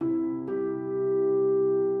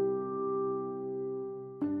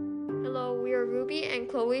We are Ruby and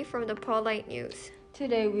Chloe from the Podlight News.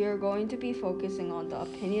 Today we are going to be focusing on the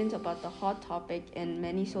opinions about the hot topic in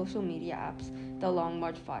many social media apps, the Long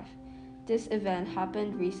March 5. This event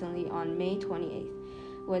happened recently on May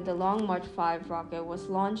 28th, when the Long March 5 rocket was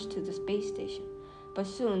launched to the space station. But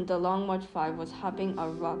soon, the Long March 5 was having a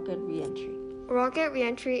rocket re-entry. Rocket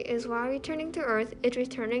re-entry is while returning to Earth, its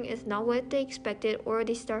returning is not what they expected or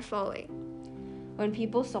they start falling. When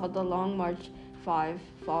people saw the Long March 5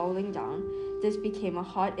 falling down, this became a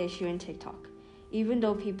hot issue in TikTok. Even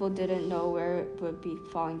though people didn't know where it would be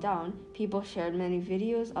falling down, people shared many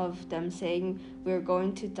videos of them saying we're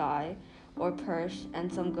going to die or perish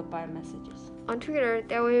and some goodbye messages. On Twitter,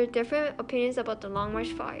 there were different opinions about the Long March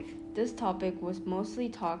 5. This topic was mostly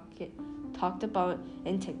talked about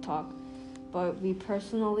in TikTok, but we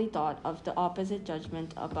personally thought of the opposite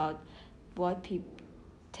judgment about what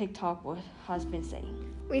TikTok has been saying.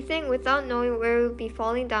 We think without knowing where it would be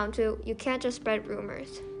falling down to, you can't just spread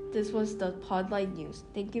rumors. This was the Podlight News.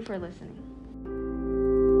 Thank you for listening.